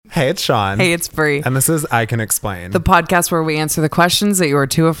Hey, it's Sean. Hey, it's Brie. And this is I Can Explain, The podcast where we answer the questions that you are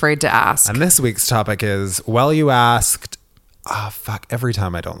too afraid to ask. And this week's topic is, well, you asked. Oh, fuck. Every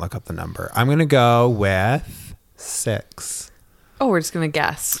time I don't look up the number. I'm going to go with 6. Oh, we're just going to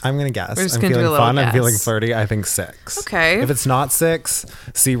guess. I'm going to guess. We're just I'm gonna do feeling a little fun. I'm guess. feeling flirty. I think 6. Okay. If it's not 6,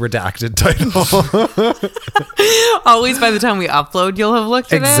 see redacted title. Always by the time we upload, you'll have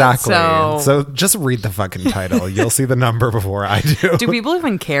looked at Exactly. it. So just read the fucking title. You'll see the number before I do. Do people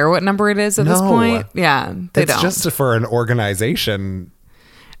even care what number it is at this No. point? Yeah, they It's don't. just for an organization.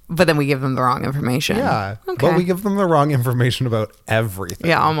 But then we give them the wrong information. Yeah. Okay. But we give them the wrong information about everything.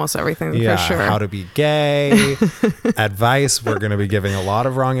 Yeah, almost everything Yeah, for sure. how to be gay, advice. We're going to be giving a lot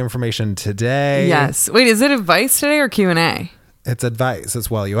of wrong information today. Yes. Wait, is it advice today or Q&A? It's advice. It's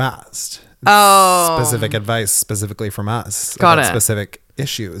well you asked. It's Oh. specific advice specifically from us. Got about it. Specific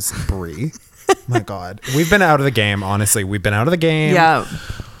issues, Brie. My God. We've been out of the game, honestly. We've been out of the game. Yeah.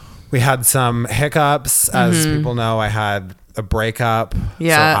 We had some hiccups. As people know, I had a breakup.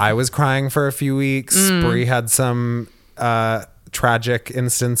 Yeah. So I was crying for a few weeks. Brie had some tragic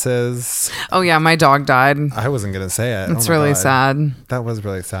instances. Oh, yeah, my dog died. I wasn't going to say it. It's Oh my really God. sad. That was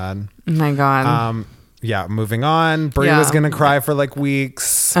really sad. Oh, my God. Yeah, moving on. Brie Yeah. was going to cry for like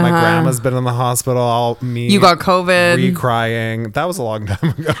weeks. My grandma's been in the hospital. You got COVID. Re-crying. That was a long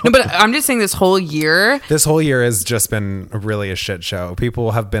time ago. No, but I'm just saying this whole year. This whole year has just been really a shit show.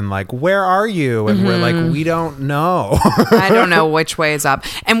 People have been like, where are you? And we're like, we don't know. I don't know which way is up.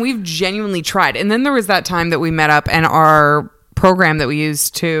 And we've genuinely tried. And then there was that time that we met up and our program that we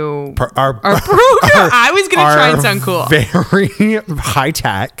used to Our program. I was going to try and sound cool. Very high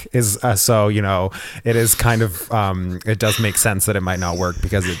tech is so, you know, it is kind of it does make sense that it might not work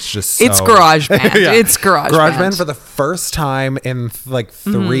because it's just so, It's GarageBand. It's GarageBand. For the first time in like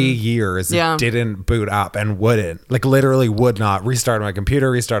 3 years, Yeah. it didn't boot up and wouldn't, like literally would not. Restarted my computer,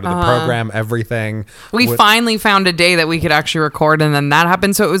 restarted the program, everything. We finally found a day that we could actually record, and then that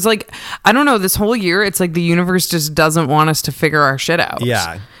happened. So it was like, I don't know, this whole year, it's like the universe just doesn't want us to figure our shit out.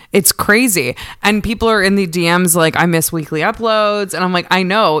 Yeah. It's crazy. And people are in the DMs like, I miss weekly uploads. And I'm like, I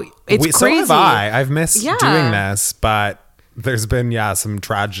know. It's crazy. So have I. I've missed Yeah. doing this, but there's been, some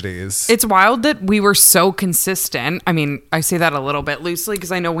tragedies. It's wild that we were so consistent. I mean, I say that a little bit loosely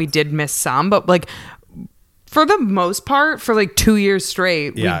because I know we did miss some, but like for the most part, for like 2 years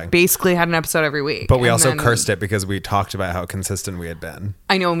straight, Yeah. we basically had an episode every week. But we And also then- cursed it because we talked about how consistent we had been.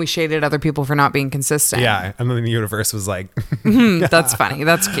 I know, and we shaded other people for not being consistent. Yeah. And then the universe was like, That's funny.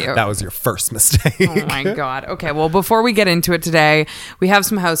 That's cute. that was your first mistake. Oh my God. Okay. Well, before we get into it today, we have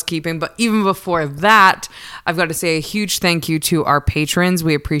some housekeeping. But even before that, I've got to say a huge thank you to our patrons.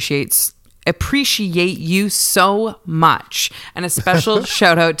 We appreciate you so much. And a special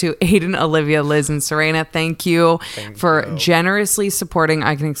shout out to Aiden, Olivia, Liz, and Serena. Thank you for generously supporting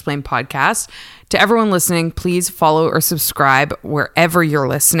I Can Explain podcast. To everyone listening, please follow or subscribe wherever you're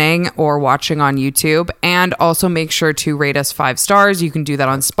listening or watching on YouTube. And also make sure to rate us 5 stars. You can do that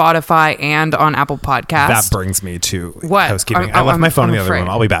on Spotify and on Apple Podcasts. That brings me to What? housekeeping. I left my phone in the other room.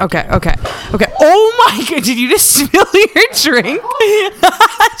 I'll be back. Okay. Oh my God. Did you just spill your drink?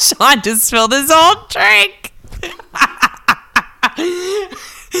 Sean just spilled his whole drink.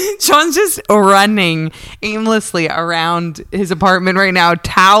 Sean's just running aimlessly around his apartment right now.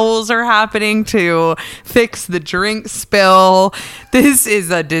 Towels are happening to fix the drink spill. This is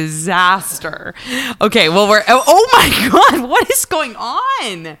a disaster. Okay, well, oh my God, what is going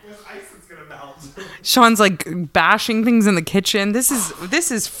on? Sean's like bashing things in the kitchen. This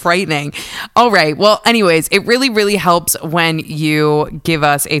is frightening. All right. Well, anyways, it really helps when you give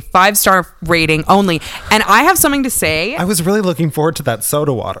us a 5-star rating only. And I have something to say. I was really looking forward to that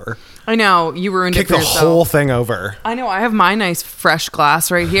soda water. I know you ruined Kick it for the yourself. whole thing over. I know. I have my nice fresh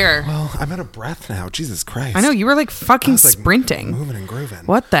glass right here. Well, I'm out of breath now. Jesus Christ. I know you were like fucking was, like, sprinting. moving and grooving.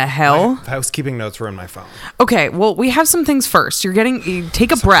 What the hell? My housekeeping notes were in my phone. Okay, well, we have some things first. You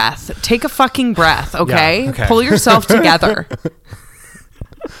take a breath. Take a fucking breath, okay? Yeah, okay. Pull yourself together.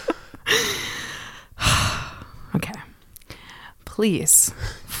 Okay. Please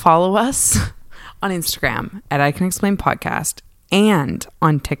follow us on Instagram at I Can Explain Podcast and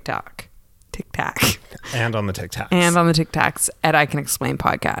on TikTok. And on the TikToks. And on the TikToks at I Can Explain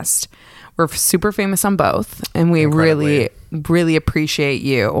Podcast. We're super famous on both, and we Incredibly. really appreciate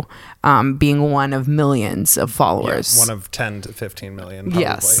you being one of millions of followers. One of 10 to 15 million, probably.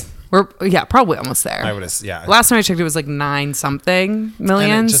 We're probably almost there. I would yeah. Last time I checked, it was like 9 something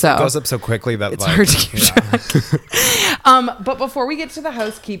million. And it just so goes up so quickly that it's like, hard to keep track. But before we get to the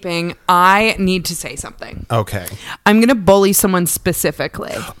housekeeping, I need to say something. Okay. I'm gonna bully someone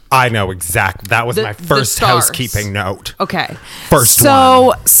specifically. I know exactly. That was my first stars. housekeeping note. Okay. First so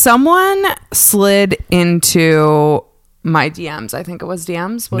one. Someone slid into my DMs. I think it was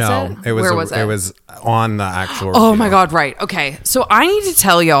DMs. Was it? Where was it? It was on the actual. Oh review. my God. Right. Okay. So I need to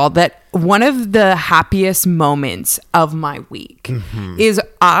tell y'all that one of the happiest moments of my week Mm-hmm. is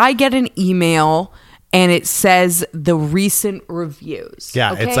I get an email and it says the recent reviews.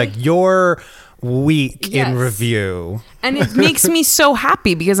 Yeah, okay? it's like your week Yes. in review. And it makes me so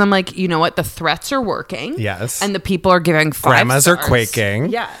happy because I'm like, you know what? The threats are working. Yes. And the people are giving 5 Grandmas are stars. quaking.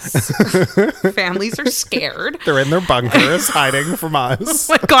 Yes. Families are scared. They're in their bunkers hiding from us.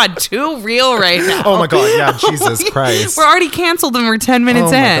 Oh my God, too real right now. Oh my God, yeah, Jesus Christ. We're already canceled and we're 10 minutes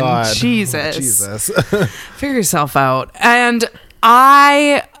Oh my in. God. Jesus. Jesus. Figure yourself out. And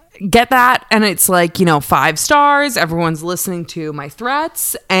I get that, and it's like, 5 stars. Everyone's listening to my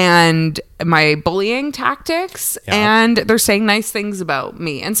threats and my bullying tactics, Yeah. and they're saying nice things about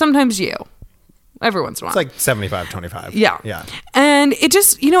me, and sometimes you. Every once in a while. It's like 75-25. Yeah. Yeah. And it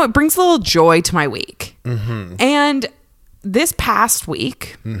just, it brings a little joy to my week. Mm-hmm. And this past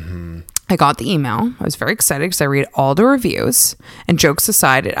week, I got the email. I was very excited because I read all the reviews. And jokes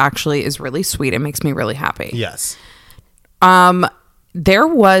aside, it actually is really sweet. It makes me really happy. Yes. There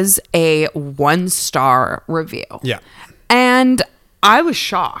was a 1-star review. Yeah. And I was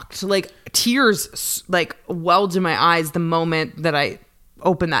shocked. Like, tears welled in my eyes the moment that I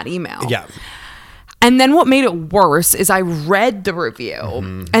opened that email. Yeah. And then what made it worse is I read the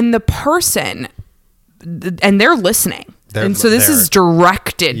review and the person, and they're listening. And so this is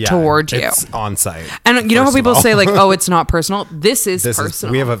directed towards you. It's on site. And you know how people say like, oh, it's not personal? This is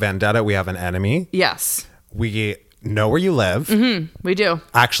personal. We have a vendetta. We have an enemy. Yes, We know where you live. we do.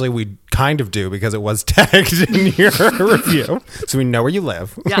 Actually, we kind of do because it was tagged in your review. So we know where you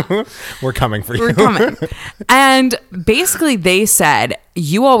live. Yeah. We're coming for you. We're coming. And basically they said,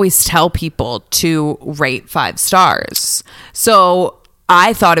 you always tell people to rate 5 stars. So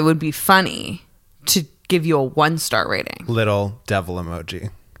I thought it would be funny to give you a 1-star rating. Little devil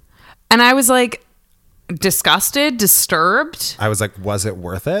emoji. And I was like, disgusted, disturbed. I was like, was it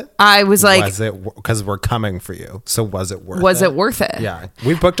worth it? I was like, was it because we're coming for you? So was it worth it? was it worth it? Yeah,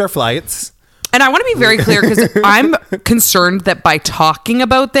 we booked our flights. And I want to be very clear because I'm concerned that by talking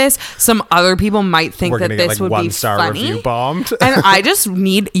about this, some other people might think We're that gonna get this like would be 1-star funny. review bombed. And I just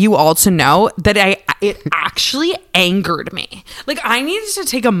need you all to know that it actually angered me. Like, I needed to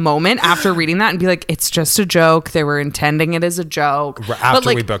take a moment after reading that and be like, it's just a joke. They were intending it as a joke.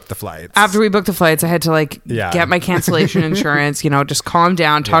 After we booked the flights. After we booked the flights, I had to get my cancellation insurance, just calm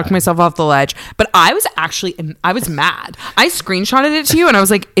down, talk myself off the ledge. But I was mad. I screenshotted it to you and I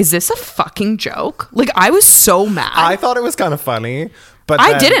was like, is this a fucking joke? Like, I was so mad. I thought it was kind of funny. But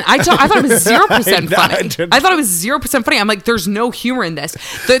I didn't. I thought it was 0% funny. I I thought it was 0% funny. I'm like, there's no humor in this.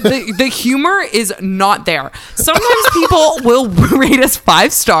 The humor is not there. Sometimes people will rate us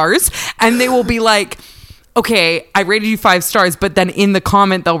 5 stars and they will be like, okay, I rated you 5 stars, but then in the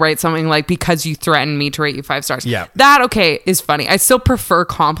comment they'll write something like, because you threatened me to rate you 5 stars. Yeah. That, okay, is funny. I still prefer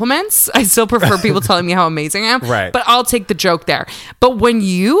compliments. I still prefer people telling me how amazing I am. Right. But I'll take the joke there. But when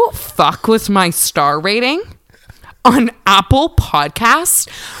you fuck with my star rating on Apple Podcasts,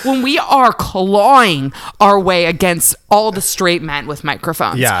 when we are clawing our way against all the straight men with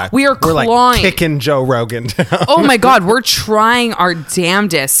microphones. Yeah. We're like clawing. kicking Joe Rogan down. Oh my God, we're trying our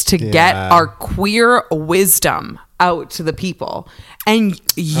damnedest to get Yeah. our queer wisdom out to the people. And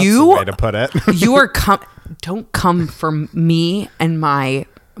That's the you way to put it. you are don't come for me and my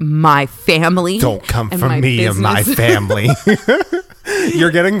family. Don't come and for my me and my business. family. You're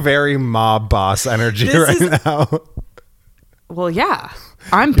getting very mob boss energy now. Well, yeah.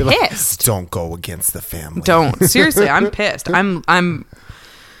 I'm pissed. Don't go against the family. Don't. Seriously, I'm pissed. I'm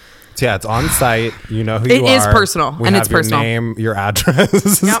So yeah, it's on site. You know who you are. It is personal, We and have it's your personal. name, your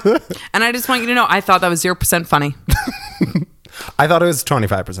address. Yep. And I just want you to know, I thought that was 0% funny. I thought it was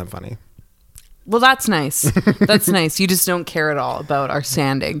 25% funny. Well, that's nice. That's nice. You just don't care at all about our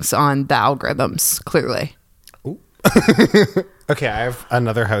standings on the algorithms, clearly. Okay, I have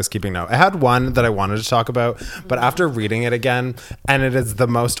another housekeeping note. I had one that I wanted to talk about, but after reading it again, and it is the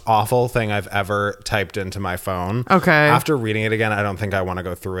most awful thing I've ever typed into my phone. Okay. After reading it again, I don't think I want to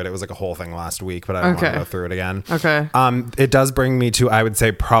go through it. It was like a whole thing last week, but I don't want to go through it again. Okay. It does bring me to, I would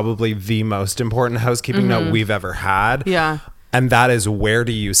say, probably the most important housekeeping note we've ever had. Yeah. And that is, where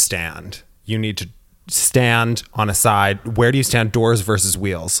do you stand? You need to stand on a side. Where do you stand? Doors versus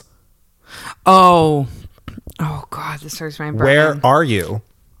wheels. Oh God, this hurts my brain. Where are you?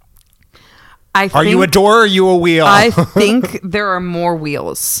 Are you a door or are you a wheel? I think there are more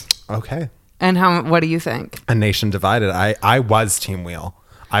wheels. Okay. And what do you think? A nation divided. I was team wheel.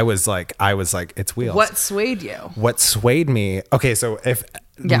 I was like, it's wheels. What swayed you? What swayed me? Okay, so if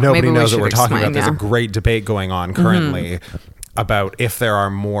Yeah, nobody maybe we knows what should we're talking explain, about, there's yeah. a great debate going on currently about if there are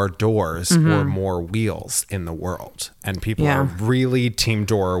more doors or more wheels in the world, and people Yeah. are really team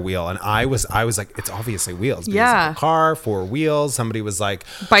door or wheel. And I was like, it's obviously wheels. Because Yeah. like a car, 4 wheels. Somebody was like,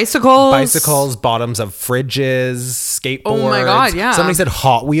 Bicycles, bottoms of fridges, skateboards. Oh my God, yeah. Somebody said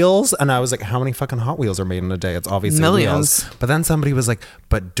Hot Wheels, and I was like, how many fucking Hot Wheels are made in a day? It's obviously Millions. wheels. But then somebody was like,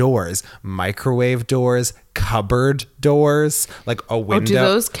 but doors, microwave doors, cupboard doors, like a window. do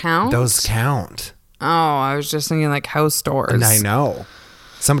those count? Those count. Oh, I was just thinking like house doors. And I know.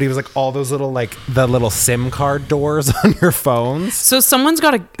 Somebody was like, all those little, like the little SIM card doors on your phones. So someone's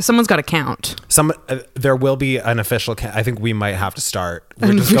got to count. There will be an official count. I think we might have to start.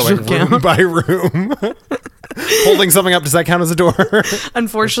 We're An just going official room count? by room. Holding something up, does that count as a door?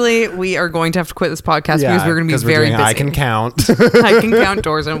 Unfortunately, we are going to have to quit this podcast because we're going to be very busy. I can count. I can count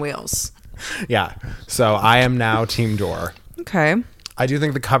doors and wheels. Yeah. So I am now team door. Okay. I do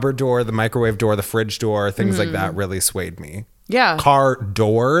think the cupboard door, the microwave door, the fridge door, things like that really swayed me. Yeah. Car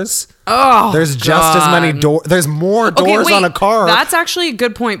doors. Oh, There's just as many doors. There's more doors on a car. That's actually a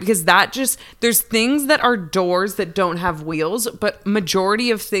good point because there's things that are doors that don't have wheels, but majority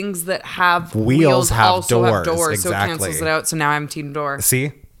of things that have wheels have also have doors. doors. So it Exactly. cancels it out. So now I'm team door.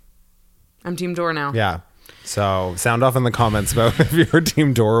 See? I'm team door now. Yeah. So sound off in the comments about if you're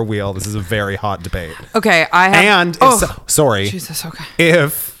team door or wheel. This is a very hot debate. Okay. I have. And sorry. Jesus. Okay.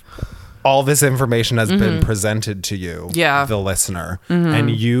 If all this information has been presented to you, Yeah. the listener, and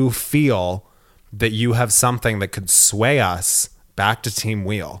you feel that you have something that could sway us back to team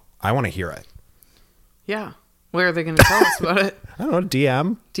wheel, I want to hear it. Yeah. Where are they going to tell us about it? I don't know,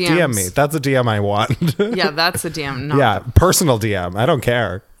 DM DMs. me. That's a DM I want. Yeah, that's a DM. Not Yeah, personal DM. I don't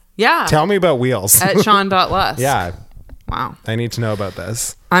care. Yeah. Tell me about wheels. At Sean.Less. Yeah, Wow. I need to know about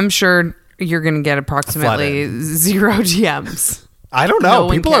this. I'm sure you're going to get approximately 0 DMs. I don't No know.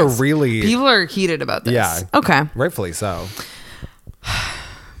 one People are cares. really, People are heated about this. Yeah. Okay. rightfully so.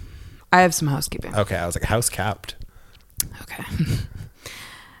 I have some housekeeping. Okay, I was like, house capped. Okay.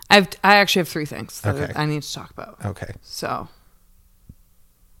 I actually have 3 things that Okay. I need to talk about. Okay, So,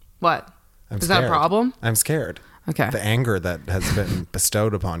 what? I'm Is scared. that a problem? I'm scared. Okay. The anger that has been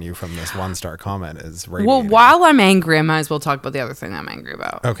bestowed upon you from this 1-star comment is radiating. Well, while I'm angry, I might as well talk about the other thing I'm angry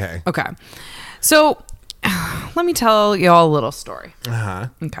about. Okay. Okay. So, let me tell you all a little story. Uh-huh.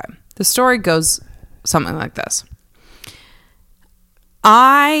 Okay. The story goes something like this.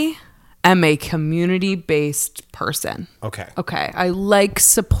 I am a community-based person. Okay. Okay. I like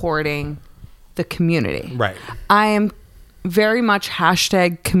supporting the community. Right. I am very much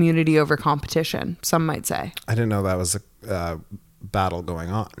hashtag community over competition, some might say. I didn't know that was a battle going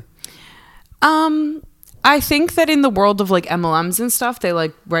on. I think that in the world of like MLMs and stuff, they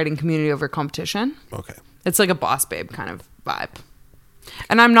like writing community over competition. Okay. It's like a boss babe kind of vibe.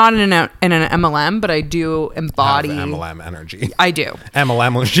 And I'm not in an MLM, but I do embody Have MLM energy. I do.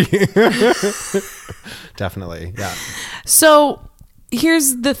 MLM energy. Definitely. Yeah. So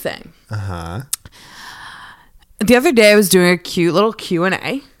here's the thing. Uh-huh. The other day I was doing a cute little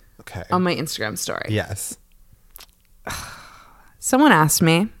Q&A Okay. on my Instagram story. Yes. Someone asked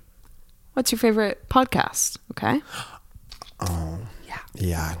me, what's your favorite podcast? Okay. Yeah.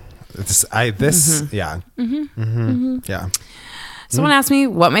 Yeah. Yeah. Someone asked me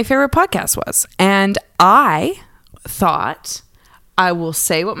what my favorite podcast was. And I thought I will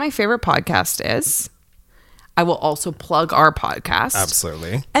say what my favorite podcast is. I will also plug our podcast.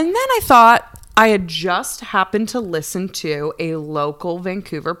 Absolutely. And then I thought I had just happened to listen to a local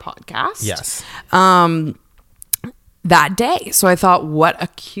Vancouver podcast. Yes. That day. So I thought, what a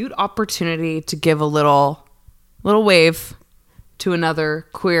cute opportunity to give a little wave to another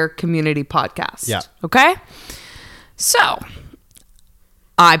queer community podcast. Yeah. Okay. So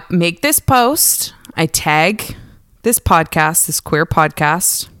I make this post. I tag this podcast, this queer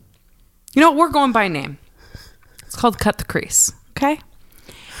podcast. You know, we're going by name. It's called Cut the Crease. Okay.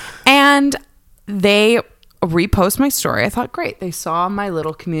 And they repost my story. I thought, great. They saw my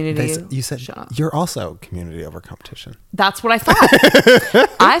little community. You said show. you're also community over competition. That's what I thought.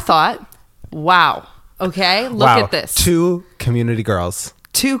 I thought, wow. Okay. Look Wow. at this. 2 community girls.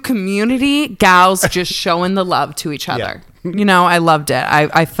 2 community gals just showing the love to each other. You know, I loved it.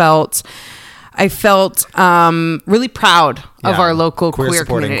 I felt really proud of Yeah. our local Queer queer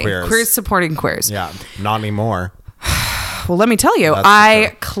supporting community. queers. Queers supporting queers. Yeah. Not anymore. Well, let me tell you, That's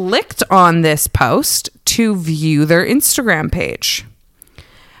I clicked on this post to view their Instagram page.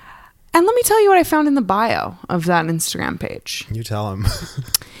 And let me tell you what I found in the bio of that Instagram page. You tell him.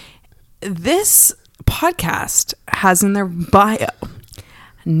 This podcast has in their bio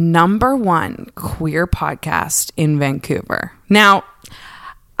 #1 queer podcast in Vancouver. Now,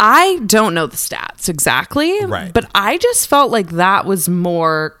 I don't know the stats exactly, Right. but I just felt like that was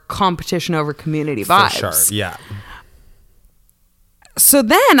more competition over community vibes. For sure. Yeah. So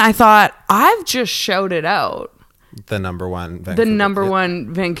then I thought, I've just shouted out The #1 Vancouver. the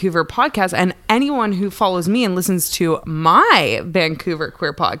 #1 Vancouver podcast, and anyone who follows me and listens to my Vancouver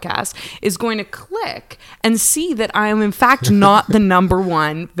queer podcast is going to click and see that I am in fact not the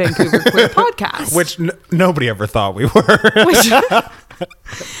 #1 Vancouver queer podcast. Which nobody ever thought we were.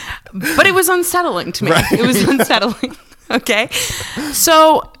 But it was unsettling to me. Right. It was unsettling. Okay.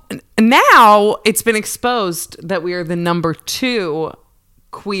 So now it's been exposed that we are the #2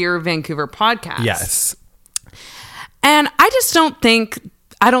 queer Vancouver podcast. Yes. And I don't think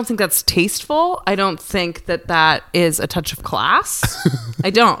that's tasteful. I don't think that is a touch of class.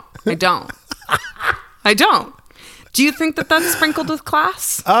 I don't. Do you think that that's sprinkled with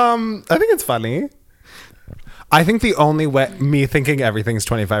class? I think it's funny. I think the only way, me thinking everything's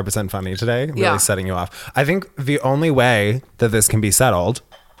 25% funny today, really setting you off. I think the only way that this can be settled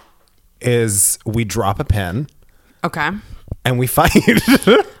is we drop a pin. Okay. And we fight.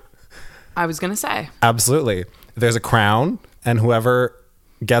 I was going to say. Absolutely. There's a crown, and whoever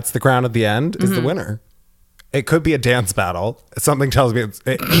gets the crown at the end is the winner. It could be a dance battle. Something tells me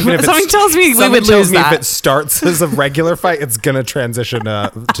something tells me we would lose that. If it starts as a regular fight, it's gonna transition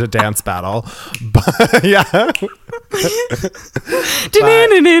to dance battle. But yeah, I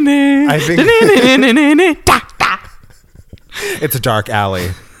think it's a dark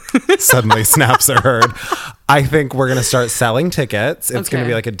alley. Suddenly snaps are heard. I think we're gonna start selling tickets. It's gonna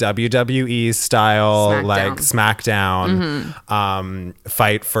be like a WWE style, SmackDown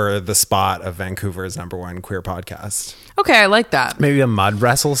fight for the spot of Vancouver's #1 queer podcast. Okay, I like that. Maybe a mud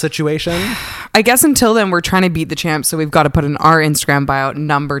wrestle situation. I guess until then we're trying to beat the champ, so we've got to put in our Instagram bio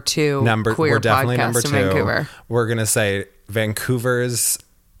 #2 queer we're definitely podcast in Vancouver. We're gonna say Vancouver's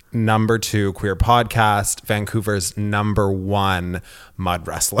 #2 queer podcast, Vancouver's #1 mud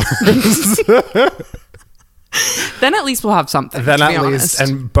wrestlers. Then at least we'll have something. Then to at be least,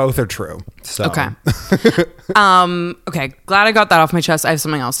 honest. and both are true. So Okay. Okay. Glad I got that off my chest. I have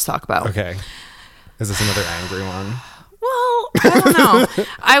something else to talk about. Okay. Is this another angry one? Well, I don't know.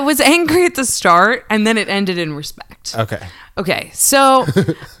 I was angry at the start, and then it ended in respect. Okay. So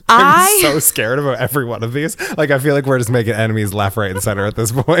I'm so scared about every one of these. Like, I feel like we're just making enemies left, right, and center at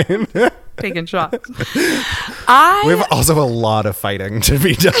this point. Taking shots. We have also a lot of fighting to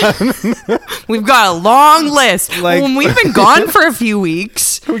be done. We've got a long list. When we've been gone for a few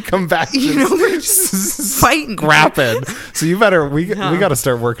weeks, we come back. We're just fighting, scrapping. So you better. We got to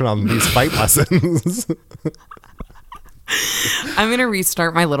start working on these fight lessons. I'm going to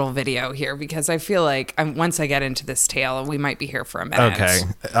restart my little video here because I feel like once I get into this tale, we might be here for a minute. Okay.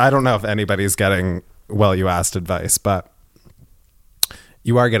 I don't know if anybody's getting you asked advice, but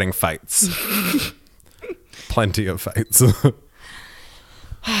you are getting fights. Plenty of fights.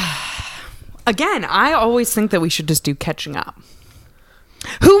 Again, I always think that we should just do catching up.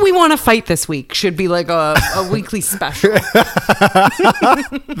 Who we want to fight this week should be like a weekly special.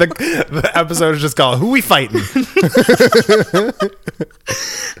 The episode is just called Who We Fighting?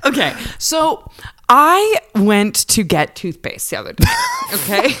 Okay, so I went to get toothpaste the other day.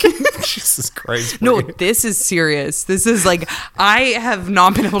 Okay. Jesus Christ. No, this is serious. This is like, I have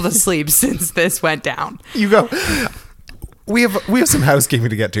not been able to sleep since this went down. You go. We have some housekeeping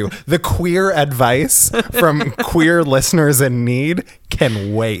to get to. The queer advice from queer listeners in need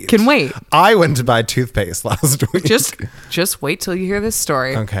can wait. I went to buy toothpaste last week. Just wait till you hear this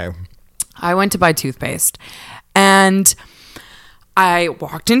story. Okay. I went to buy toothpaste and I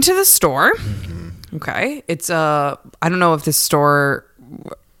walked into the store. Mm-hmm. Okay. It's I don't know if this store,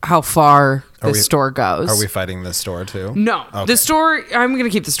 how far this store goes. Are we fighting this store too? No. Okay. The store, I'm going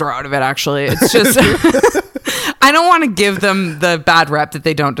to keep the store out of it actually. It's just... I don't want to give them the bad rep that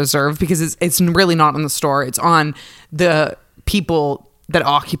they don't deserve because it's really not on the store. It's on the people that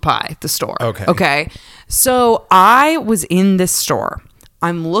occupy the store. Okay. So I was in this store.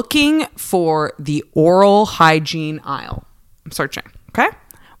 I'm looking for the oral hygiene aisle. I'm searching. Okay.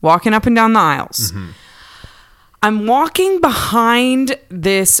 Walking up and down the aisles. Mm-hmm. I'm walking behind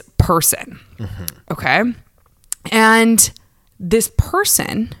this person. Mm-hmm. Okay. And this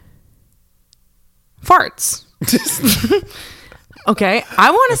person farts. Okay.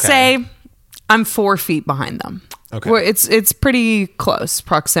 I want to say I'm 4 feet behind them. Okay. Well, it's pretty close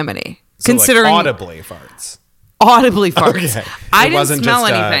proximity. So considering like audibly farts. Audibly farts. Okay. I didn't smell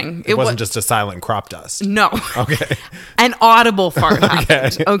anything. It wasn't just a silent crop dust. No. Okay. An audible fart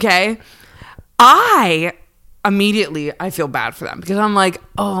happened. Okay. I feel bad for them because I'm like,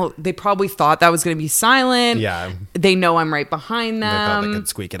 oh, they probably thought that was going to be silent. Yeah. They know I'm right behind They thought them. they could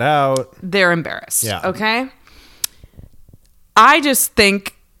squeak it out. They're embarrassed. Yeah. Okay. I just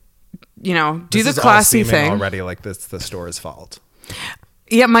think, do This the classy is all thing. already like this the store's fault.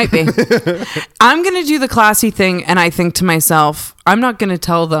 Yeah, it might be. I'm going to do the classy thing. And I think to myself, I'm not going to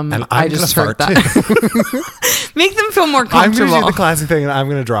tell them And I I'm just gonna heard fart that. Make them feel more I'm going comfortable. to do the classic thing and I'm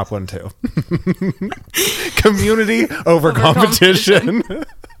going to drop one too. Community over competition.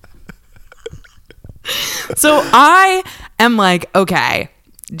 So I am like, okay,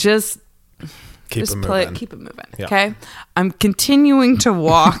 just Keep it play moving. keep it moving. Yeah. Okay. I'm continuing to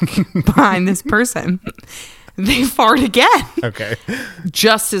walk behind this person. They fart again. Okay.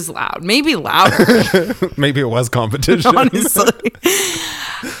 Just as loud. Maybe louder, Maybe it was competition. honestly.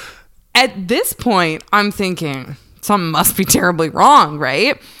 At this point, I'm thinking something must be terribly wrong,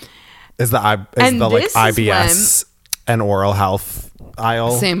 right? Is the And like this is IBS and oral health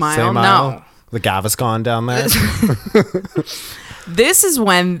aisle Same aisle? No. The Gaviscon down there. This is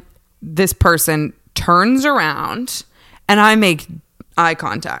when this person turns around and I make eye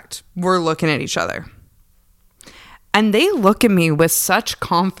contact. We're looking at each other. And they look at me with such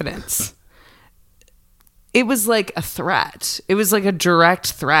confidence. It was like a threat. It was like a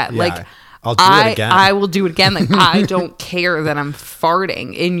direct threat. Yeah, like, I'll do it again. I will do it again. Like, I don't care that I'm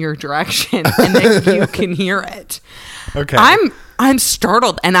farting in your direction and that you can hear it. Okay. I'm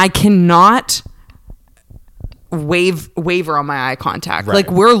startled and I cannot waver on my eye contact. Right. Like,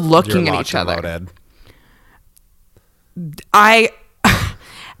 we're looking You're at locked each and other. loaded.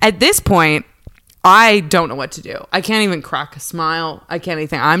 At this point, I don't know what to do. I can't even crack a smile. I can't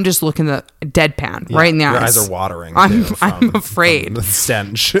anything. I'm just looking at deadpan right in the eyes. Your eyes are watering. I'm too, afraid. from the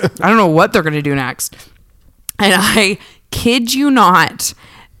stench. I don't know what they're going to do next. And I kid you not,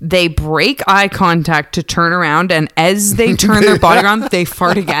 they break eye contact to turn around, and as they turn their body around, they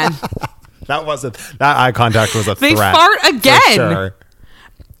fart again. That eye contact was a They threat. fart again. For sure.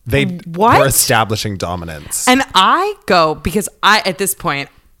 They What? were establishing dominance. And I go, because at this point,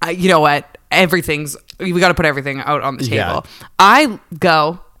 you know what? We got to put everything out on the table. Yeah. I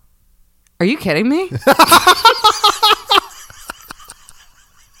go, are you kidding me?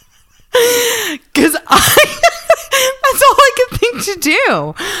 Because that's all I could think to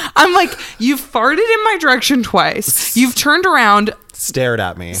do. I'm like, you've farted in my direction twice. You've turned around, Stared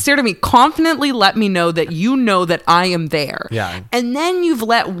at me. confidently let me know that you know that I am there. Yeah. And then you've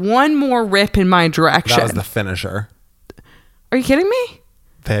let one more rip in my direction. That was the finisher. Are you kidding me?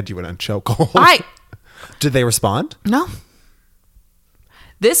 They had you in a chokehold. Did they respond? No.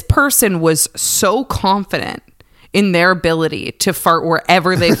 This person was so confident in their ability to fart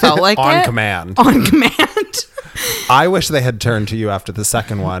wherever they felt like On it. command. On command. I wish they had turned to you after the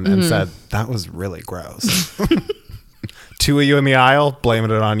second one Mm-hmm. and said, that was really gross. Two of you in the aisle, blaming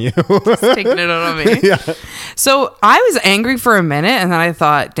it on you. Taking it out on me. Yeah. So I was angry for a minute and then I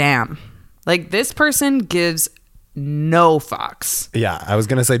thought, damn, like this person gives no fucks. Yeah, I was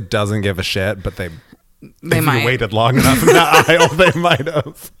going to say doesn't give a shit, but if might. you waited long enough in that aisle, they might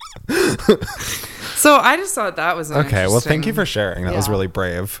have. So I just thought that was Okay, well, thank you interesting- for sharing. That was Yeah. really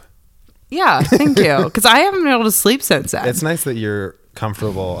brave. Yeah, thank you. Because I haven't been able to sleep since then. It's nice that you're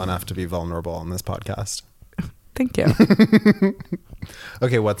comfortable enough to be vulnerable on this podcast. Thank you.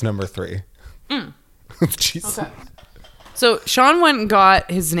 Okay, what's number 3? Jeez. Okay. So Sean went and got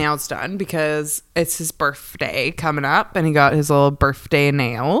his nails done because it's his birthday coming up, and he got his little birthday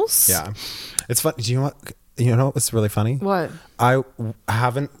nails. Yeah. It's fun. Do you know what? You know what's really funny? What? I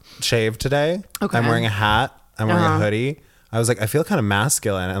haven't shaved today. Okay. I'm wearing a hat. I'm wearing Uh-huh. a hoodie. I was like, I feel kind of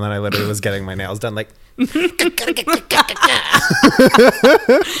masculine. And then I literally was getting my nails done like,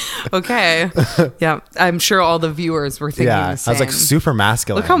 Okay. Yeah. I'm sure all the viewers were thinking yeah. the I same. was like super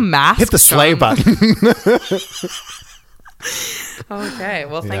masculine. Look how masked Hit the sleigh Sean- button. Okay.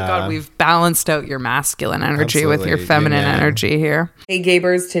 Well, thank Yeah. God we've balanced out your masculine energy with your Absolutely. feminine Amen. energy here. Hey,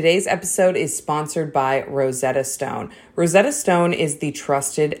 Gabers. Today's episode is sponsored by Rosetta Stone. Rosetta Stone is the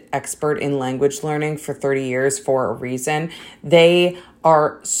trusted expert in language learning for 30 years for a reason. They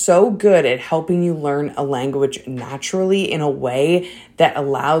are so good at helping you learn a language naturally in a way that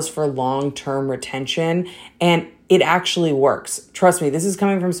allows for long-term retention. And It actually works. Trust me, this is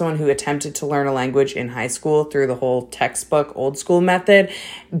coming from someone who attempted to learn a language in high school through the whole textbook, old school method.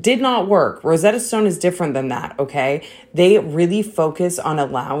 Did not work. Rosetta Stone is different than that, okay? They really focus on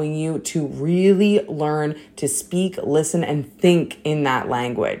allowing you to really learn to speak, listen, and think in that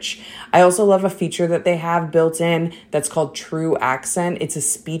language. I also love a feature that they have built in that's called True Accent. It's a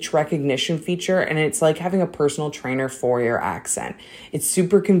speech recognition feature, and it's like having a personal trainer for your accent. It's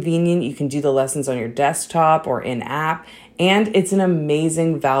super convenient. You can do the lessons on your desktop or in app, and it's an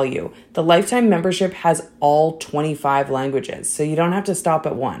amazing value. The lifetime membership has all 25 languages, so you don't have to stop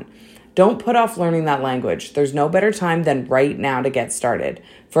at one. Don't put off learning that language. There's no better time than right now to get started.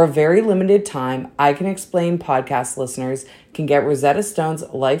 For a very limited time, I Can Explain podcast listeners can get Rosetta Stone's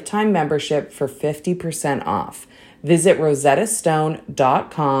lifetime membership for 50% off. Visit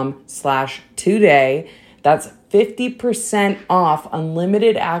rosettastone.com/today. That's 50% off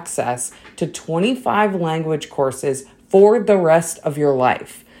unlimited access to 25 language courses for the rest of your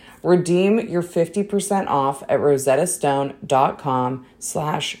life. Redeem your 50% off at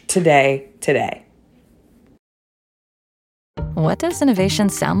rosettastone.com/today today. What does innovation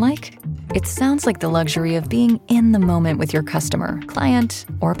sound like? It sounds like the luxury of being in the moment with your customer, client,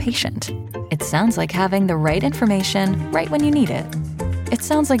 or patient. It sounds like having the right information right when you need it. It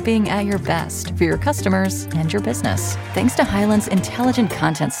sounds like being at your best for your customers and your business. Thanks to Hyland's intelligent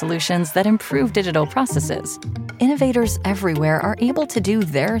content solutions that improve digital processes, innovators everywhere are able to do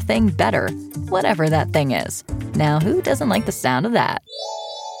their thing better, whatever that thing is. Now, who doesn't like the sound of that?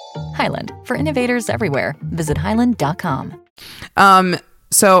 Hyland, for innovators everywhere. Visit hyland.com.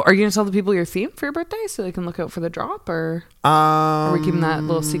 So are you gonna tell the people your theme for your birthday so they can look out for the drop, or are we keeping that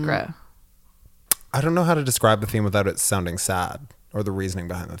little secret? I don't know how to describe the theme without it sounding sad, or the reasoning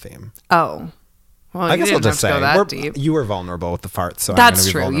behind the theme. Oh, well, I guess I'll just say deep. You were vulnerable with the farts, so that's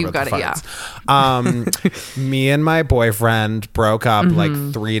I'm true. Vulnerable You've got it, yeah. Me and my boyfriend broke up like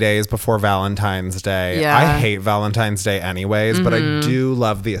 3 days before Valentine's Day. Yeah. I hate Valentine's Day anyways, but I do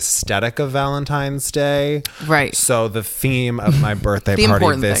love the aesthetic of Valentine's Day. Right. So the theme of my birthday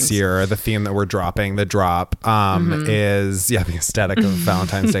party this year, the theme that we're dropping, the drop, is the aesthetic of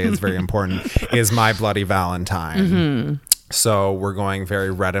Valentine's Day is very important. Is My Bloody Valentine. So we're going very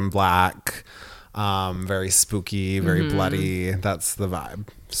red and black. Very spooky, very bloody. That's the vibe.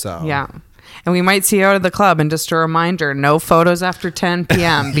 So yeah, and we might see you out of the club. And just a reminder, no photos after 10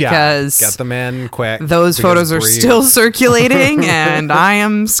 p.m. because get them in quick. Those photos are still circulating, and I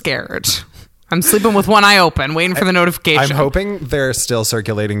am scared. I'm sleeping with one eye open, waiting for the notification. I'm hoping they're still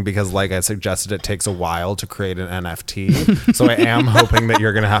circulating because, like I suggested, it takes a while to create an NFT. So I am hoping that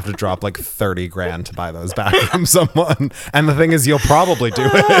you're going to have to drop like 30 grand to buy those back from someone. And the thing is, you'll probably do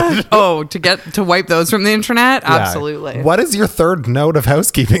it. Oh, to wipe those from the internet? Yeah. Absolutely. What is your third note of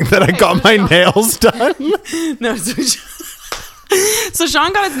housekeeping that I got my nails done? No, so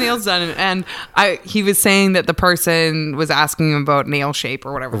Sean got his nails done, and he was saying that the person was asking him about nail shape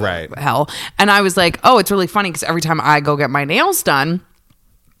or whatever the hell. And I was like, oh, it's really funny because every time I go get my nails done,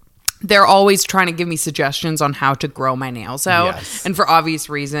 they're always trying to give me suggestions on how to grow my nails out. Yes. And for obvious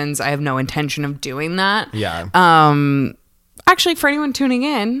reasons, I have no intention of doing that. Yeah. Actually, for anyone tuning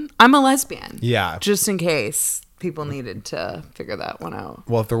in, I'm a lesbian. Yeah. Just in case people needed to figure that one out.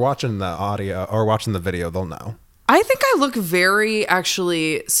 Well, if they're watching the audio or watching the video, they'll know. I think I look very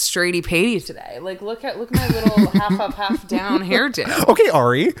actually straighty patey today. Like look at my little half up, half down hairdo. Okay,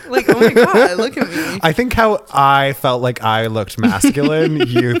 Ari. Like, oh my God, look at me. I think how I felt like I looked masculine,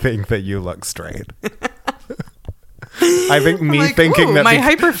 you think that you look straight. I think me like, thinking that my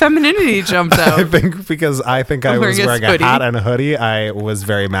hyper femininity jumped out. I think because I think I was wearing a hat and a hoodie, I was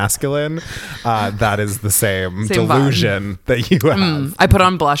very masculine. That is the same delusion that you have. I put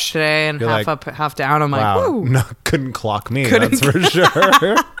on blush today and You're half like, up, half down. I'm wow, like, woo. No, couldn't clock me. That's for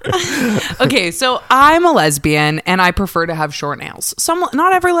sure. Okay, so I'm a lesbian and I prefer to have short nails.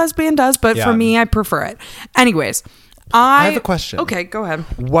 Not every lesbian does, but for me, I prefer it. Anyways, I have a question. Okay, go ahead.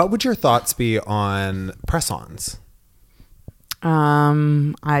 What would your thoughts be on press-ons?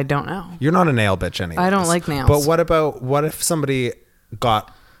 I don't know. You're not a nail bitch anyway. I don't like nails. But what if somebody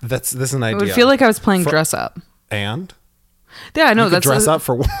got this is an idea. I would feel like I was playing dress up. And? Yeah, I know. That's dress up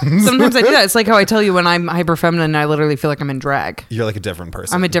for once. Sometimes I do that. It's like how I tell you when I'm hyper feminine, I literally feel like I'm in drag. You're like a different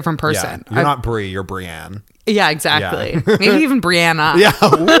person. I'm a different person. Yeah. You're not Brie, you're Brienne. Yeah, exactly. Yeah. Maybe even Brianna.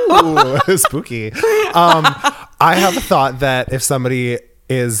 Yeah. Ooh, spooky. I have a thought that if somebody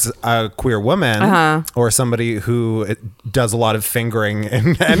is a queer woman or somebody who does a lot of fingering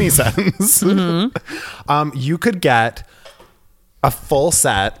in any sense, you could get a full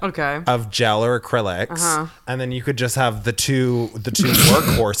set Okay. of gel or acrylics, and then you could just have the two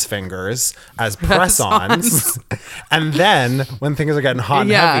workhorse fingers as press-ons. And then when things are getting hot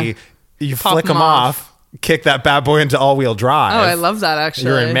and heavy, you Pop flick them them off, kick that bad boy into all-wheel drive. Oh, I love that, actually.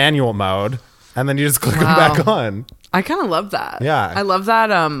 You're in manual mode, and then you just click them back on. I kind of love that. Yeah. I love that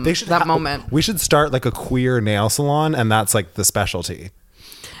moment. We should start like a queer nail salon, and that's like the specialty.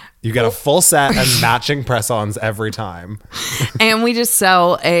 You get a full set and matching press-ons every time. And we just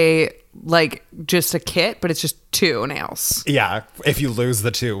sell just a kit, but it's just 2 nails. Yeah, if you lose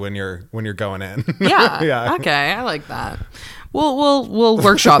the 2 when you're going in. Yeah. Yeah. Okay, I like that. We'll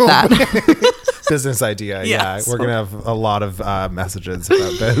workshop that. Business idea. Yes. Yeah, we're gonna have a lot of messages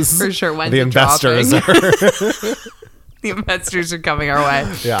about this. For sure. When's the it investors dropping? are. The investors are coming our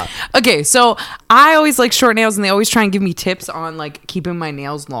way. Yeah. Okay, so I always like short nails, and they always try and give me tips on like keeping my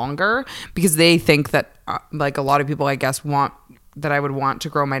nails longer because they think that like a lot of people, I guess, want that I would want to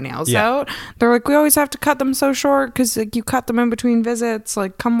grow my nails out. They're like, we always have to cut them so short because like you cut them in between visits.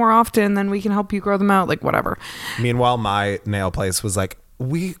 Like, come more often, then we can help you grow them out. Like, whatever. Meanwhile, my nail place was like,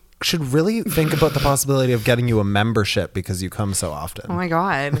 we should really think about the possibility of getting you a membership because you come so often. Oh my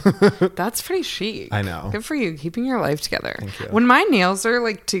God. That's pretty chic. I know. Good for you. Keeping your life together. Thank you. When my nails are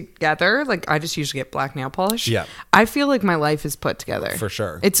like together, like I just usually get black nail polish. Yeah. I feel like my life is put together. For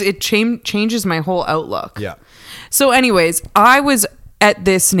sure. It changes my whole outlook. Yeah. So anyways, I was at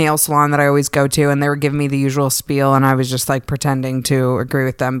this nail salon that I always go to, and they were giving me the usual spiel, and I was just like pretending to agree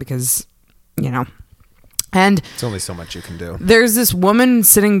with them because, you know. And it's only so much you can do. There's this woman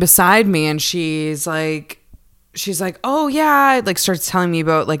sitting beside me, and she's like, oh yeah, like starts telling me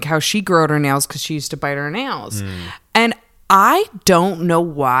about like how she grew out her nails because she used to bite her nails. And I don't know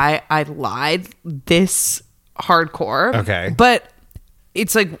why I lied this hardcore. Okay. But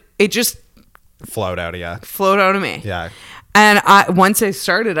it's like, it just flowed out of me. Yeah. And once I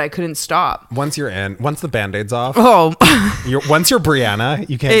started, I couldn't stop. Once the Band-Aid's off. Oh. Once you're Brianna,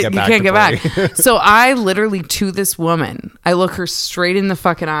 you can't get back. You can't get back. So I literally, to this woman, I look her straight in the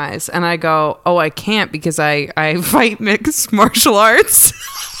fucking eyes and I go, oh, I can't because I fight mixed martial arts.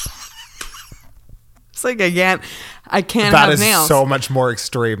 It's like, I can't have nails. That is so much more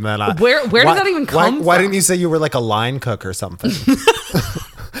extreme than I. Where did that even come from? Why didn't you say you were like a line cook or something?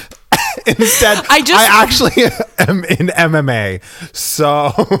 Instead, I actually am in MMA.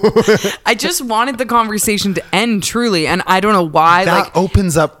 So I just wanted the conversation to end truly, and I don't know why. That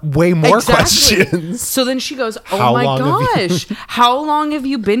opens up way more questions. So then she goes, "Oh my gosh, how long have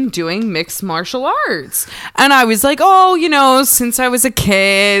you been doing mixed martial arts?" And I was like, "Oh, since I was a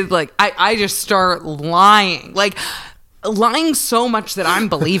kid." Like I just start lying. Lying so much that I'm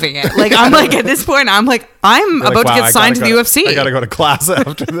believing it. Like I'm like at this point I'm like I'm about to get signed to the UFC. I gotta go to class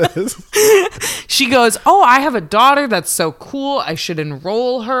after this. She goes, "Oh, I have a daughter that's so cool. I should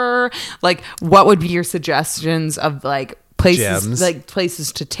enroll her. Like, what would be your suggestions of like places Gyms. like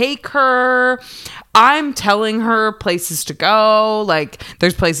places to take her?" I'm telling her places to go. Like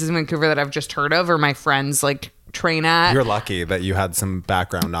there's places in Vancouver that I've just heard of or my friends like train at. You're lucky that you had some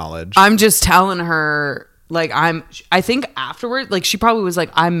background knowledge. I'm just telling her. Like I think afterward, like she probably was like,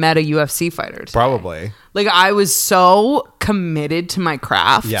 I met a UFC fighter today. Probably. Like I was so committed to my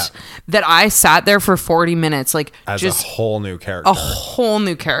craft that I sat there for 40 minutes, like as just a whole new character. A whole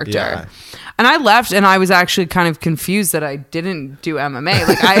new character. Yeah. And I left and I was actually kind of confused that I didn't do MMA.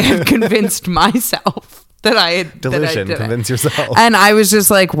 Like I had convinced myself that I had delusion. Convince yourself. And I was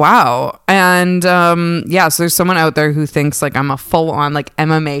just like, wow. And so there's someone out there who thinks like I'm a full on like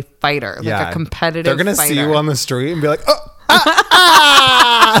MMA fighter, like a competitive. They're gonna fighter. see you on the street and be like, oh.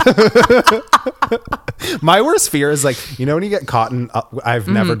 My worst fear is like, when you get caught in I've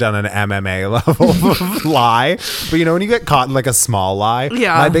never done an MMA level of lie, but when you get caught in like a small lie,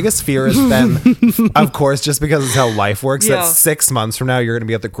 my biggest fear is then of course just because it's how life works that 6 months from now you're gonna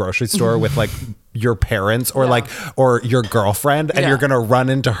be at the grocery store with like your parents or or your girlfriend and you're gonna run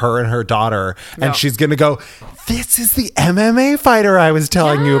into her and her daughter and she's gonna go, this is the MMA fighter I was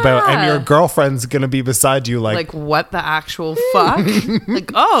telling you about, and your girlfriend's gonna be beside you like what the actual fuck?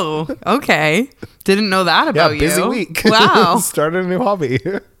 Like, oh, okay, didn't know that about you. Busy week. Wow. Started a new hobby.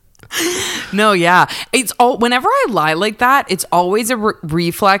 No, it's all whenever I lie like that, it's always a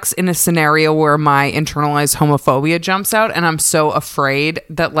reflex in a scenario where my internalized homophobia jumps out, and I'm so afraid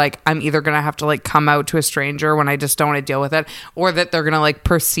that like I'm either gonna have to like come out to a stranger when I just don't want to deal with it, or that they're gonna like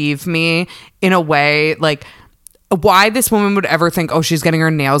perceive me in a way like why this woman would ever think, oh, she's getting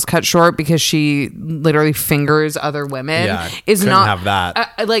her nails cut short because she literally fingers other women is couldn't not have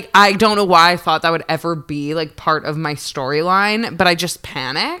that. like, I don't know why I thought that would ever be like part of my storyline, but I just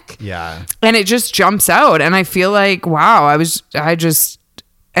panic. Yeah. And it just jumps out. And I feel like, wow,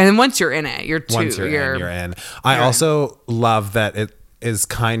 and once you're in it, you're in. I also love that it is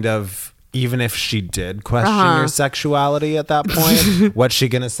kind of, even if she did question your sexuality at that point, what's she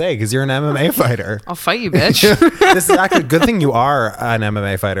gonna say? Because you're an MMA fighter. I'll fight you, bitch. This is actually a good thing you are an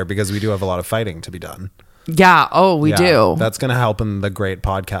MMA fighter, because we do have a lot of fighting to be done. Yeah. Oh, we do. That's gonna help in the great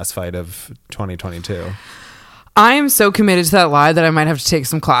podcast fight of 2022. I am so committed to that lie that I might have to take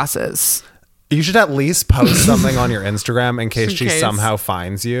some classes. You should at least post something on your Instagram in case she somehow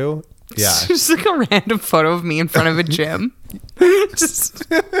finds you. Yeah. Just like a random photo of me in front of a gym. Just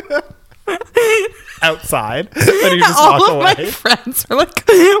outside. And you just all walk of away. my friends are like,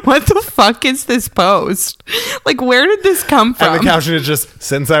 what the fuck is this post? Like, where did this come from? And the caption is just,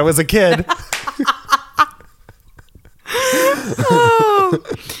 since I was a kid.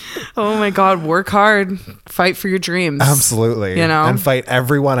 Oh my God, work hard, fight for your dreams. Absolutely. You know? And fight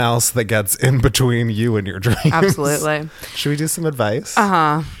everyone else that gets in between you and your dreams. Absolutely. Should we do some advice?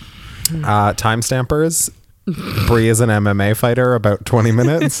 Uh-huh. Timestampers. Brie is an MMA fighter, about 20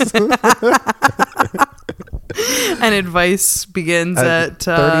 minutes. And advice begins at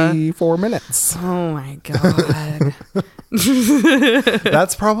 34 minutes. Oh my God.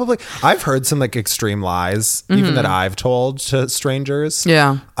 That's probably, I've heard some like extreme lies, even that I've told to strangers.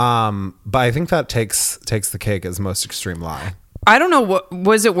 Yeah. But I think that takes the cake as most extreme lie. I don't know, what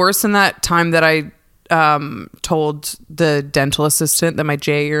was it worse than that time that I told the dental assistant that my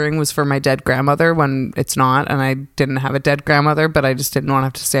J earring was for my dead grandmother when it's not, and I didn't have a dead grandmother, but I just didn't want to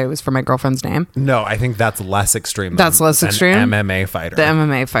have to say it was for my girlfriend's name. No, I think that's less extreme. That's less extreme. MMA fighter. The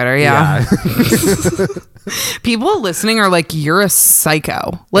MMA fighter, yeah. People listening are like, you're a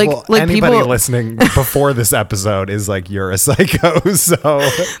psycho. Like anybody people listening before this episode is like, you're a psycho. So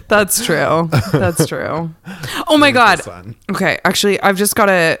that's true. That's true. Oh my God. Okay, actually, I've just got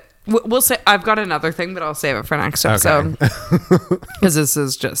to. We'll say I've got another thing, but I'll save it for next episode because this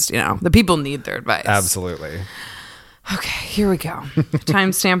is just, the people need their advice. Absolutely. Okay, here we go.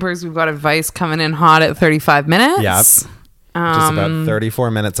 Timestampers, we've got advice coming in hot at 35 minutes. Yep. Just about 34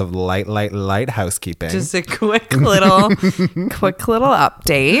 minutes of light housekeeping. Just a quick little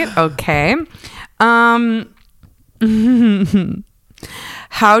update. Okay.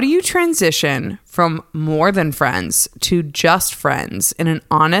 How do you transition from more than friends to just friends in an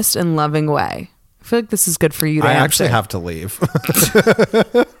honest and loving way? I feel like this is good for you to answer. Actually have to leave.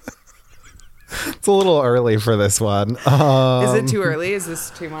 It's a little early for this one. Is it too early? Is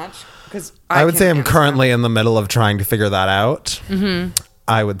this too much? Because I would say I'm currently in the middle of trying to figure that out. Mm-hmm.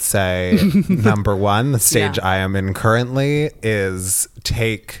 I would say number one, the stage I am in currently is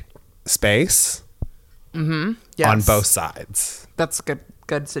take space on both sides. That's a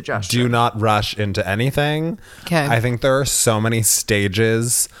good suggestion. Do not rush into anything. Okay. I think there are so many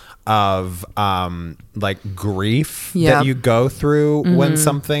stages of like grief that you go through when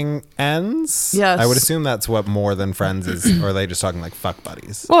something ends. Yes. I would assume that's what more than friends is, or are they just talking like fuck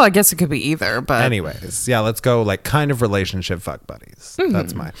buddies? Well, I guess it could be either, but anyways, yeah, let's go like kind of relationship fuck buddies.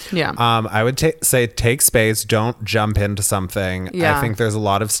 That's my I would say take space, don't jump into something. I think there's a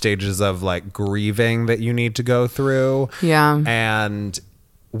lot of stages of like grieving that you need to go through. And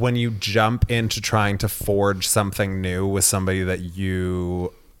when you jump into trying to forge something new with somebody that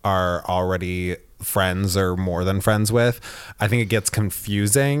you are already friends or more than friends with, I think it gets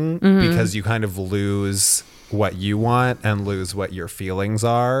confusing because you kind of lose what you want and lose what your feelings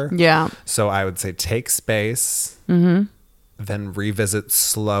are. Yeah. So I would say take space, then revisit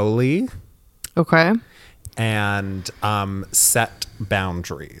slowly. Okay. And set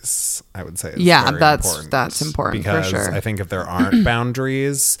boundaries, I would say. That's important because for sure. I think if there aren't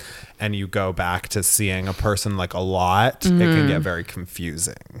boundaries and you go back to seeing a person like a lot, it can get very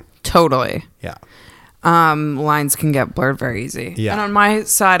confusing. Totally. Yeah. Lines can get blurred very easy. Yeah. And on my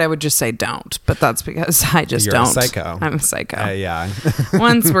side, I would just say don't, but that's because I just You're don't. A psycho. I'm a psycho. Yeah.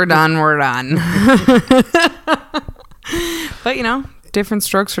 Once we're done, we're done. But different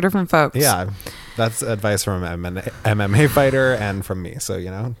strokes for different folks. Yeah. That's advice from an MMA fighter and from me.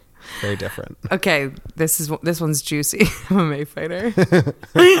 So, very different. Okay. This one's juicy. MMA fighter.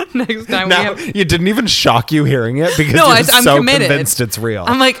 Next time you didn't even shock you hearing it because I'm so committed. Convinced it's real.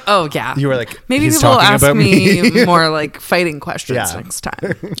 I'm like, oh yeah. You were like, maybe people will ask me more like fighting questions next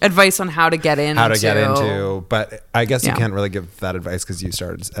time. Advice on how to get into. But I guess you can't really give that advice because you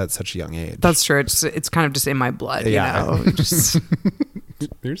started at such a young age. That's true. It's kind of just in my blood. You know?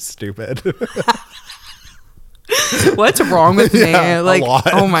 You're stupid. What's wrong with me? Yeah, Like, a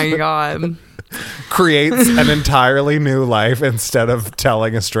lot. oh my God. Creates an entirely new life instead of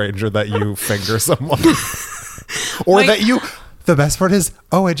telling a stranger that you finger someone. Or Like- that you, the best part is,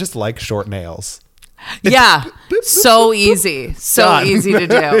 oh, I just like short nails. Yeah. So easy. So Done. easy to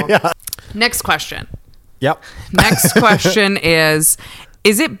do. Next question. Yep. Next question is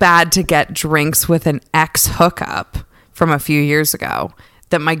it bad to get drinks with an ex hookup from a few years ago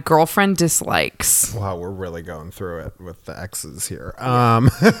that my girlfriend dislikes? Wow, we're really going through it with the X's here.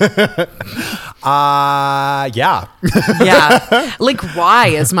 Yeah. Yeah. Like, why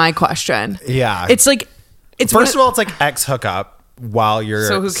is my question? Yeah. It's like, it's First of all, it's like ex hookup while you're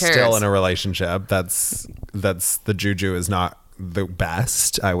So who cares? still in a relationship. That's the juju is not the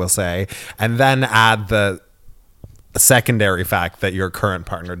best, I will say. And then add the secondary fact that your current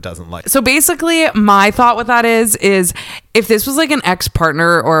partner doesn't like. So basically, my thought with that is if this was like an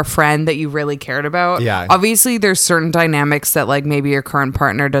ex-partner or a friend that you really cared about, Yeah. obviously there's certain dynamics that like maybe your current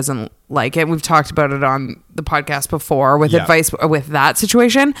partner doesn't like it. We've talked about it on the podcast before with Yeah. advice with that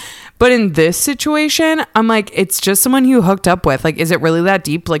situation. But in this situation, I'm like, it's just someone you hooked up with. Like, is it really that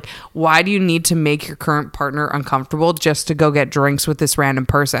deep? Like, why do you need to make your current partner uncomfortable just to go get drinks with this random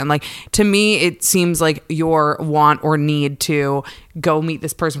person? Like, to me, it seems like your want or need to go meet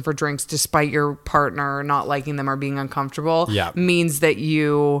this person for drinks despite your partner not liking them or being uncomfortable Yeah. means that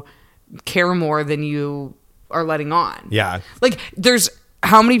you care more than you are letting on. Yeah. Like, there's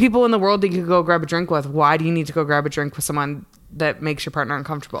how many people in the world that you could go grab a drink with? Why do you need to go grab a drink with someone that makes your partner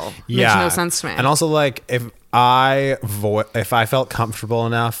uncomfortable? Yeah. Makes no sense to me. And also, like, if I felt comfortable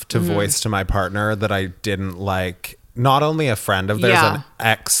enough to voice to my partner that I didn't like not only a friend of theirs, Yeah. an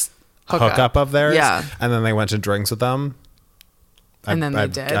ex Hookup. hookup of theirs, Yeah. and then they went to drinks with them. And then they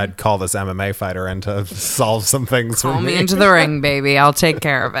did. I'd call this MMA fighter in to solve some things Call for me me. into the ring, baby. I'll take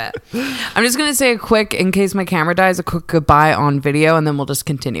care of it. I'm just going to say a quick, in case my camera dies, a quick goodbye on video, and then we'll just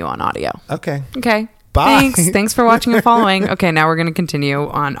continue on audio. Okay. Okay. Bye. Thanks for watching and following. Okay, now we're going to continue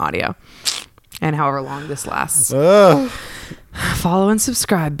on audio. And however long this lasts. Ugh. Follow and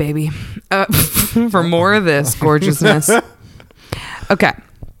subscribe, baby. For more of this gorgeousness. Okay.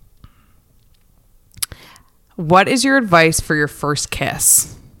 What is your advice for your first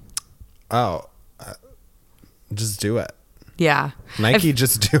kiss? Oh, just do it. Yeah. Nike,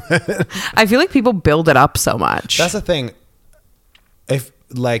 just do it. I feel like people build it up so much. That's the thing. If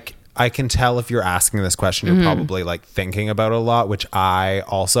like I can tell if you're asking this question, you're probably like thinking about it a lot, which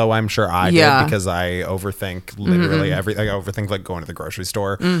I'm sure I Yeah. did because I overthink literally everything. I overthink like going to the grocery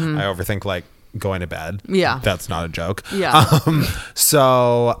store. I overthink like going to bed. Yeah. That's not a joke. Yeah.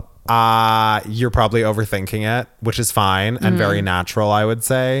 So you're probably overthinking it, which is fine and very natural, I would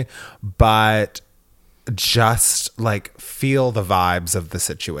say. But just like feel the vibes of the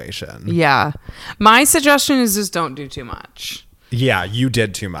situation. Yeah. My suggestion is just don't do too much. Yeah, you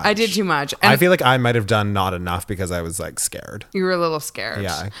did too much. I did too much. I And feel like I might have done not enough because I was like scared. you were a little scared.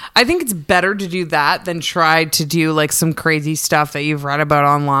 Yeah. I think it's better to do that than try to do like some crazy stuff that you've read about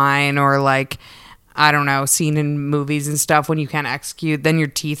online or like, I don't know, seen in movies and stuff when you can't execute. Then your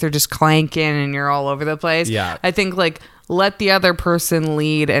teeth are just clanking and you're all over the place. Yeah. I think like let the other person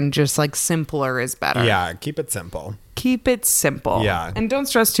lead and just like simpler is better. Yeah, keep it simple. Keep it simple. Yeah. And don't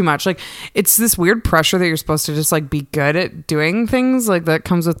stress too much. Like it's this weird pressure that you're supposed to just like be good at doing things like that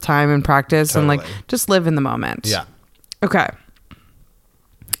comes with time and practice and like Totally. just live in the moment. Yeah. Okay.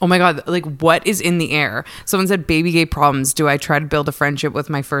 Oh my God. Like what is in the air? Someone said baby gay problems. Do I try to build a friendship with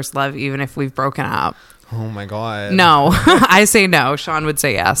my first love even if we've broken up? Oh my God. No. I say no. Sean would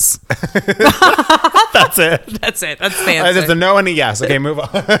say yes. That's it. That's it. That's the There's answer. a no and a yes. Okay, move on.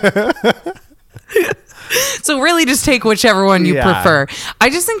 So really just take whichever one you Yeah. prefer. I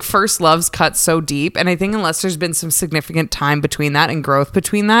just think first loves cut so deep. And I think unless there's been some significant time between that and growth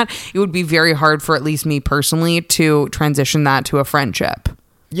between that, it would be very hard for at least me personally to transition that to a friendship.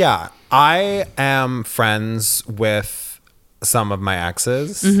 Yeah, I am friends with some of my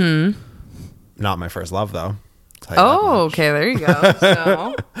exes. Mm-hmm. Not my first love, though. Tell you that Oh, much. okay. There you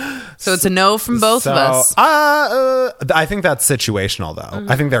go. So it's a no from both of us. I think that's situational, though.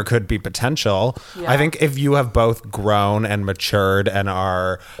 I think there could be potential. Yeah. I think if you have both grown and matured and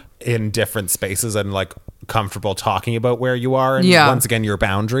are in different spaces and like comfortable talking about where you are and Yeah. once again your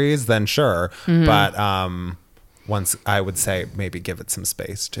boundaries, then sure. But once I would say maybe give it some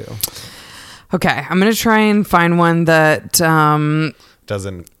space too. Okay. I'm going to try and find one that...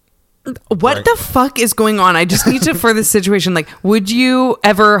 Doesn't What Right. the fuck is going on? I just need to, for this situation, like, would you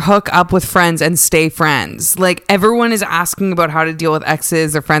ever hook up with friends and stay friends? Like, everyone is asking about how to deal with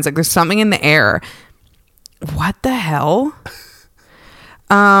exes or friends. Like, there's something in the air. What the hell?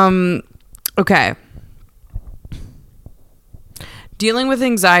 Okay. Dealing with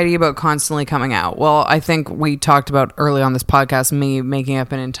anxiety about constantly coming out. Well, I think we talked about early on this podcast, me making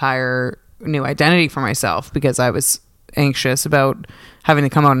up an entire new identity for myself because I was anxious about having to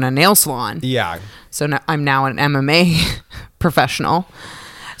come out in a nail salon. Yeah. So now, I'm now an MMA professional.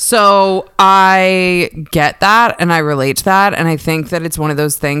 So I get that and I relate to that. And I think that it's one of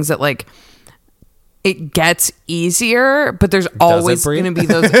those things that like, it gets easier, but there's always going to be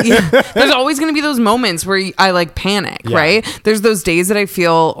those there's always going to be those moments where I like panic, right? There's those days that I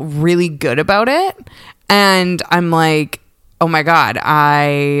feel really good about it and I'm like, oh my God,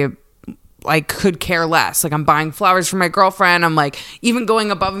 I could care less. Like I'm buying flowers for my girlfriend. I'm like even going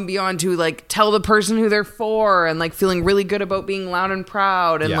above and beyond to like tell the person who they're for and like feeling really good about being loud and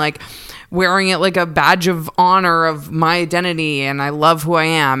proud and like wearing it like a badge of honor of my identity and I love who I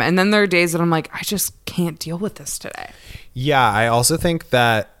am. And then there are days that I'm like, I just can't deal with this today. Yeah, I also think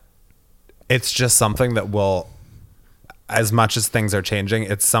that it's just something that will, as much as things are changing,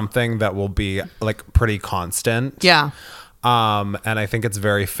 it's something that will be like pretty constant. Yeah. And I think it's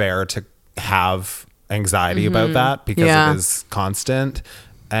very fair to have anxiety about that because it is constant.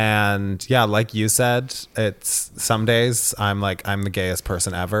 And yeah, like you said, it's some days I'm like, I'm the gayest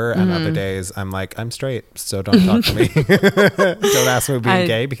person ever. And other days I'm like, I'm straight. So don't talk to me. Don't ask me being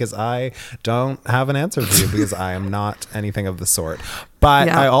gay because I don't have an answer for you because I am not anything of the sort. But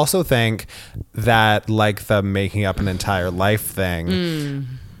I also think that like the making up an entire life thing,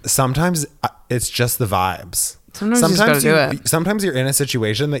 sometimes it's just the vibes. Sometimes you just gotta do it. Sometimes you're in a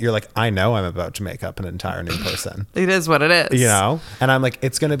situation that you're like, I know I'm about to make up an entire new person. It is what it is. You know? And I'm like,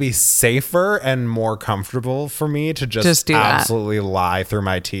 it's going to be safer and more comfortable for me to just do absolutely lie through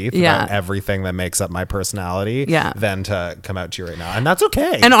my teeth about everything that makes up my personality than to come out to you right now. And that's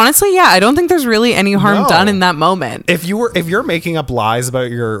okay. And honestly, I don't think there's really any harm done in that moment. If you're making up lies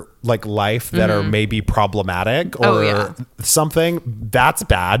about your like life that are maybe problematic or something, that's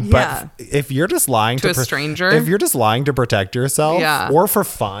bad. But if you're just lying to a stranger, if you're just lying to protect yourself or for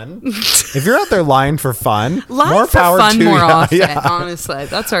fun, if you're out there lying for fun, more power to you. Often, honestly,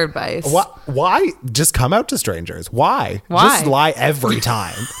 that's our advice. Why just come out to strangers? Why just lie every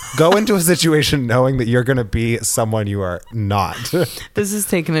time? Go into a situation knowing that you're going to be someone you are not. This is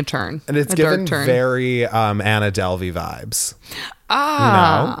taking a turn, and it's given very Anna Delvey vibes. You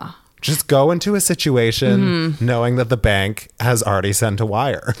know? Just go into a situation knowing that the bank has already sent a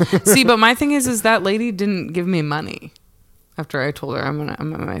wire. See, but my thing is that lady didn't give me money after I told her I'm an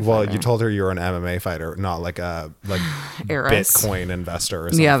MMA fighter. Well, you told her you were an MMA fighter, not like a Bitcoin investor or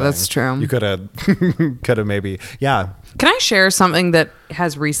something. Yeah, that's true. You could have maybe, Can I share something that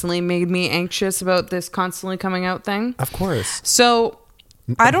has recently made me anxious about this constantly coming out thing? Of course. So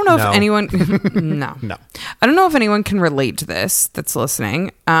I don't know if anyone no. I don't know if anyone can relate to this that's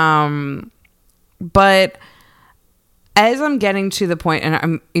listening. But as I'm getting to the point, and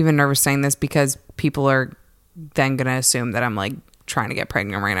I'm even nervous saying this because people are then going to assume that I'm like trying to get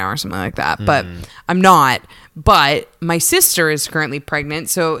pregnant right now or something like that. But I'm not. But my sister is currently pregnant,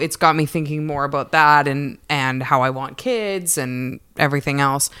 so it's got me thinking more about that and how I want kids and everything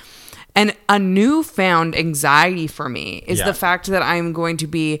else. And a newfound anxiety for me is the fact that I'm going to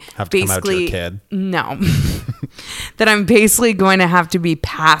be have to come out to your kid. No. That I'm basically going to have to be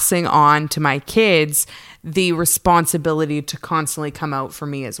passing on to my kids the responsibility to constantly come out for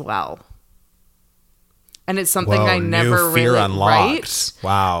me as well. And it's something I never really unlocked.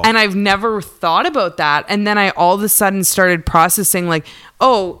 Wow. And I've never thought about that. And then I all of a sudden started processing like,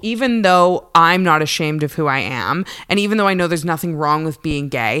 oh, even though I'm not ashamed of who I am, and even though I know there's nothing wrong with being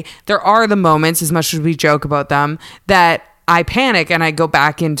gay, there are the moments, as much as we joke about them, that I panic and I go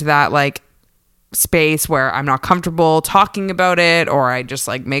back into that like space where I'm not comfortable talking about it, or I just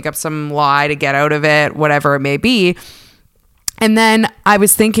like make up some lie to get out of it, whatever it may be. And then I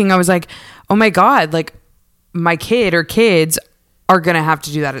was thinking, I was like, oh my God, like my kid or kids are going to have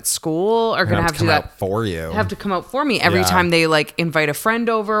to do that at school, are going to have to do that for you. Have to come out for me every time they like invite a friend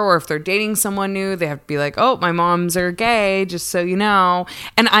over, or if they're dating someone new, they have to be like, oh, my moms are gay, just so you know.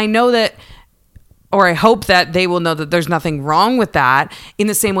 And I know that, or I hope that they will know that there's nothing wrong with that, in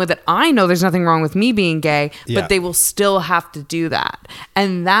the same way that I know there's nothing wrong with me being gay, but they will still have to do that.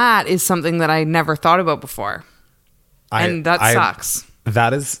 And that is something that I never thought about before. And that sucks.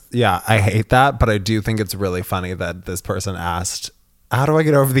 That is, I hate that, but I do think it's really funny that this person asked, how do I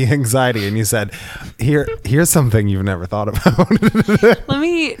get over the anxiety? And you said, here's something you've never thought about. Let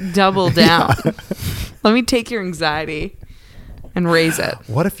me double down. Let me take your anxiety and raise it.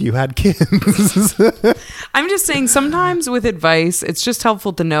 What if you had kids? I'm just saying, sometimes with advice, it's just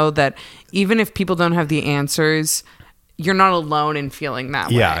helpful to know that even if people don't have the answers, you're not alone in feeling that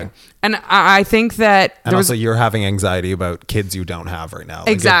way. Yeah. And I think that and also you're having anxiety about kids you don't have right now. Like,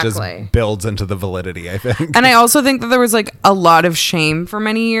 exactly. It just builds into the validity, I think. And I also think that there was like a lot of shame for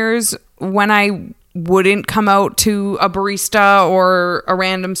many years when I wouldn't come out to a barista or a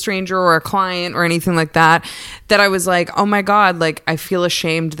random stranger or a client or anything like that I was like, oh my God, like I feel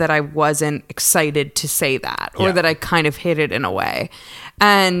ashamed that I wasn't excited to say that, or that I kind of hid it in a way.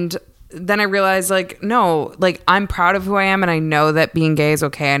 And then I realized, like, no, like I'm proud of who I am, and I know that being gay is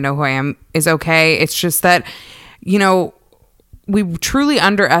okay. I know who I am is okay. It's just that, you know, we truly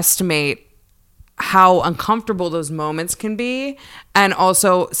underestimate how uncomfortable those moments can be, and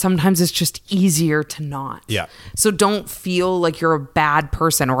also sometimes it's just easier to not. Yeah. So don't feel like you're a bad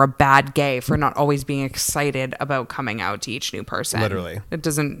person or a bad gay for not always being excited about coming out to each new person. Literally. It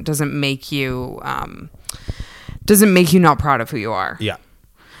doesn't make you not proud of who you are. Yeah.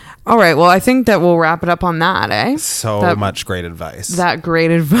 All right, well, I think that we'll wrap it up on that, eh? So much great advice. That great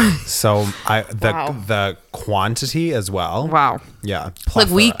advice. So Wow. the quantity as well. Wow. Yeah. Like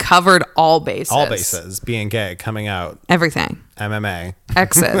we plethora. covered all bases. All bases. Being gay, coming out, Everything. MMA.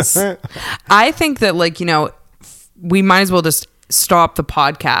 Exes. I think that, like, you know, we might as well just stop the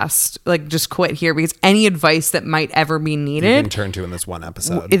podcast, like just quit here, because any advice that might ever be You needed, can turn to in this one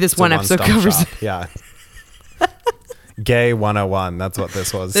episode. This It's a one episode one-stop covers shop. Yeah. Gay 101. That's what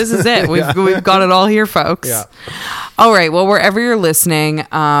this was. this is it. We've got it all here, folks. Yeah. All right. Well, wherever you're listening,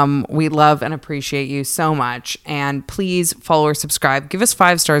 we love and appreciate you so much. And please follow or subscribe. Give us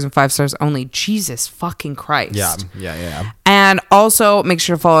 5 stars and 5 stars only. Jesus fucking Christ. Yeah. And also make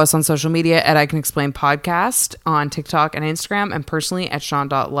sure to follow us on social media at I Can Explain Podcast on TikTok and Instagram, and personally at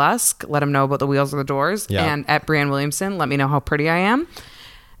Sean.Lusk. Let them know about the wheels of the doors. Yeah. And at Brianne Williamson, let me know how pretty I am.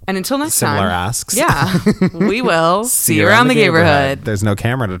 And until next time. Similar asks. Yeah. We will see you around the neighborhood. There's no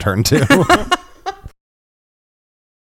camera to turn to.